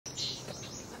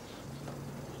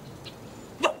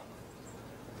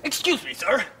Excuse me,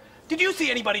 sir. Did you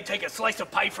see anybody take a slice of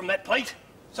pie from that plate?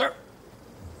 Sir?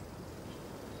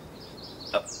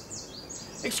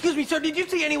 Excuse me, sir, did you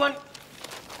see anyone?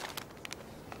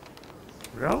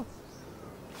 No?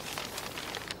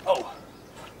 Oh.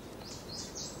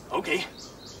 Okay.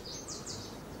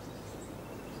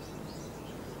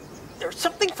 There's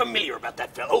something familiar about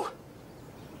that fellow.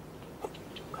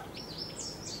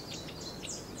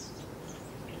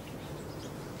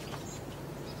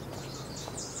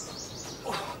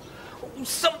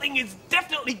 Something is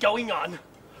definitely going on.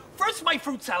 First my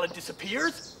fruit salad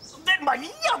disappears, then my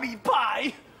yummy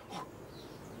pie.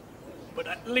 But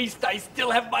at least I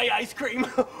still have my ice cream.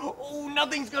 Oh,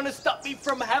 nothing's gonna stop me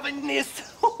from having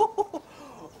this. Oh,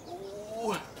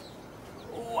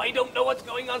 I don't know what's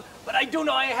going on, but I do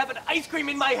know I have an ice cream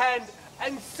in my hand,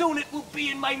 and soon it will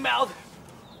be in my mouth.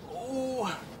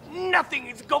 Oh, nothing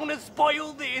is gonna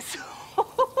spoil this.